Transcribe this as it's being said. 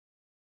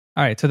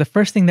All right, so the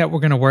first thing that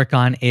we're going to work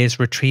on is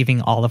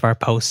retrieving all of our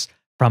posts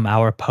from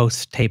our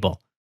posts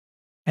table.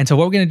 And so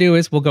what we're going to do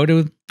is we'll go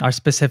to our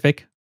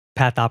specific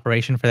path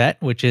operation for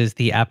that, which is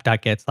the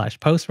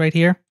app.get/post right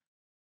here.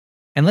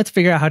 And let's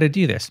figure out how to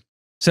do this.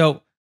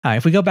 So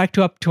if we go back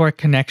up to our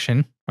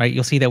connection, right,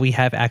 you'll see that we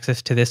have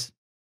access to this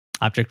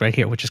object right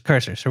here, which is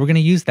cursor. So we're going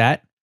to use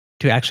that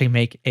to actually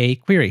make a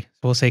query. So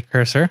we'll say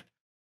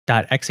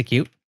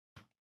cursor.execute.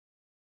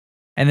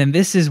 And then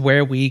this is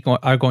where we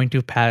are going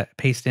to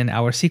paste in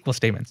our SQL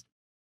statements.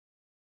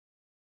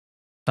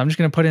 So I'm just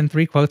going to put in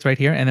 3 quotes right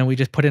here, and then we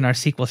just put in our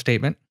SQL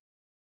statement.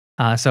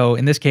 So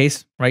in this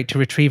case, right, to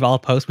retrieve all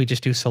posts, we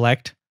just do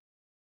select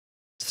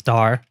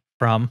star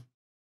from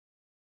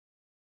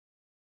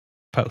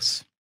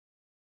posts.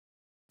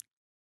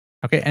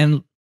 Okay,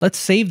 and let's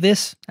save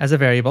this as a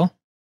variable.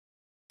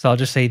 So I'll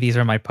just say these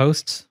are my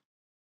posts.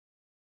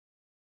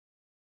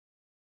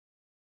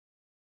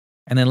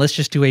 And then let's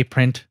just do a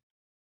print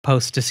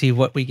post to see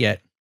what we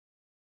get.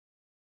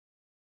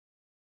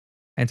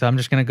 And so I'm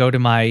just going to go to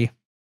my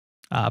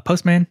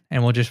Postman,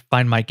 and we'll just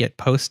find my get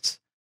posts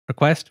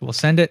request. We'll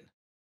send it.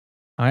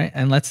 All right,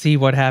 and let's see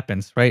what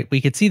happens, right? We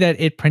could see that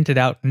it printed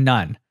out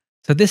none.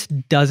 So this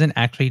doesn't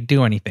actually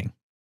do anything,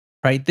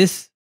 right?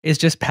 This is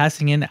just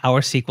passing in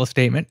our SQL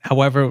statement.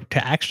 However,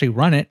 to actually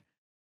run it,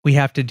 we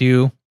have to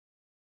do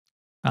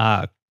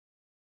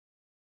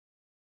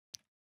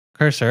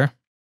cursor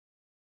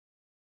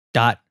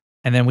dot,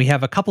 and then we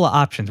have a couple of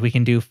options. We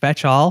can do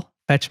fetch all,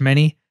 fetch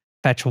many,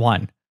 fetch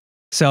one.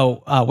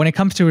 So when it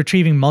comes to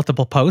retrieving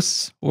multiple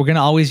posts, we're going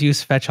to always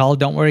use fetch all.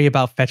 Don't worry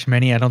about fetch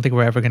many. I don't think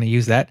we're ever going to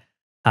use that.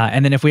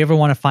 And then if we ever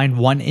want to find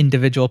one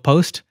individual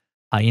post,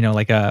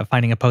 like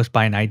finding a post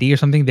by an ID or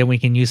something, then we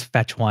can use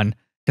fetch one.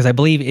 Because I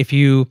believe if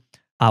you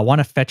want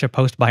to fetch a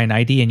post by an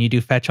ID and you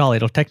do fetch all,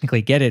 it'll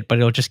technically get it, but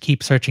it'll just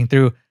keep searching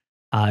through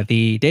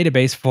the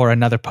database for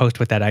another post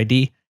with that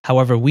ID.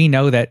 However, we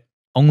know that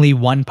only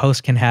one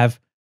post can have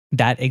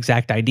that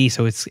exact ID.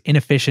 So it's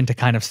inefficient to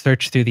kind of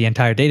search through the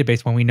entire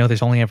database when we know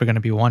there's only ever going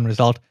to be one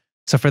result.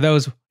 So for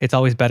those, it's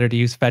always better to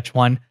use fetch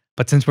one.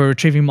 But since we're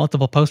retrieving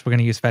multiple posts, we're going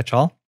to use fetch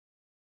all.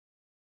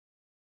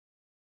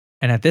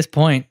 And at this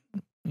point,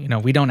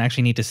 we don't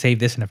actually need to save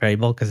this in a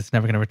variable because it's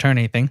never going to return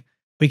anything.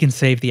 We can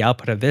save the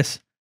output of this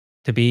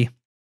to be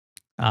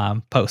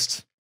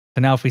posts.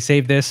 So now if we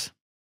save this,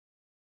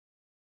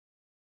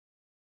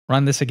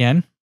 run this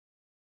again,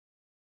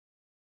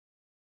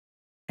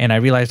 and I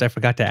realized I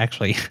forgot to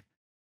actually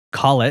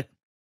call it.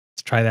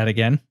 Let's try that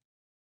again.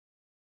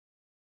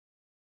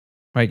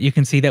 Right, you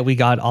can see that we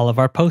got all of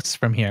our posts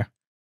from here.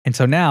 And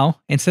so now,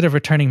 instead of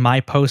returning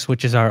my post,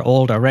 which is our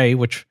old array,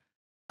 which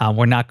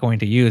we're not going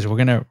to use, we're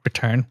going to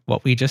return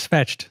what we just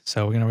fetched.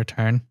 So we're going to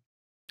return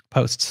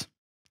posts.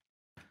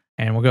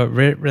 And we'll go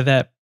rid of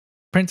that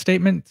print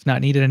statement. It's not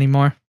needed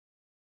anymore.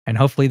 And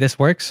hopefully this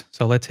works.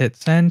 So let's hit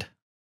send.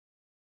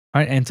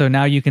 All right, and so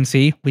now you can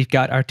see we've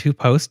got our 2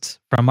 posts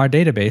from our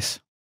database.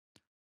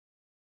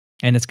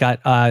 And it's got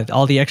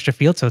all the extra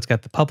fields. So it's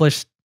got the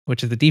published,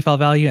 which is the default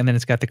value, and then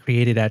it's got the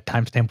created at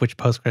timestamp, which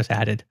Postgres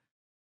added.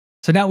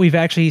 So now we've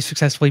actually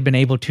successfully been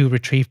able to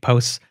retrieve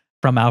posts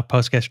from our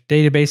Postgres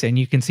database, and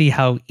you can see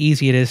how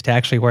easy it is to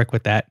actually work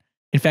with that.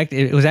 In fact,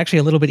 it was actually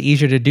a little bit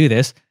easier to do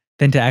this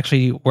than to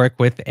actually work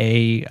with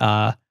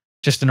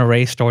just an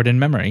array stored in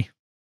memory.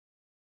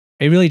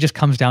 It really just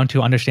comes down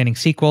to understanding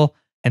SQL.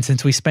 And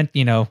since we spent,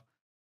 the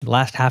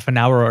last half an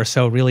hour or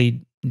so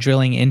really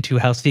drilling into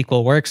how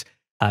SQL works,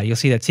 you'll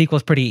see that SQL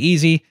is pretty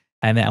easy.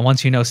 And then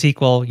once you know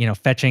SQL,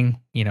 fetching,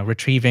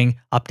 retrieving,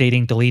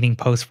 updating, deleting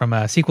posts from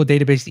a SQL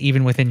database,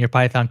 even within your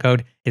Python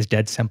code, is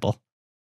dead simple.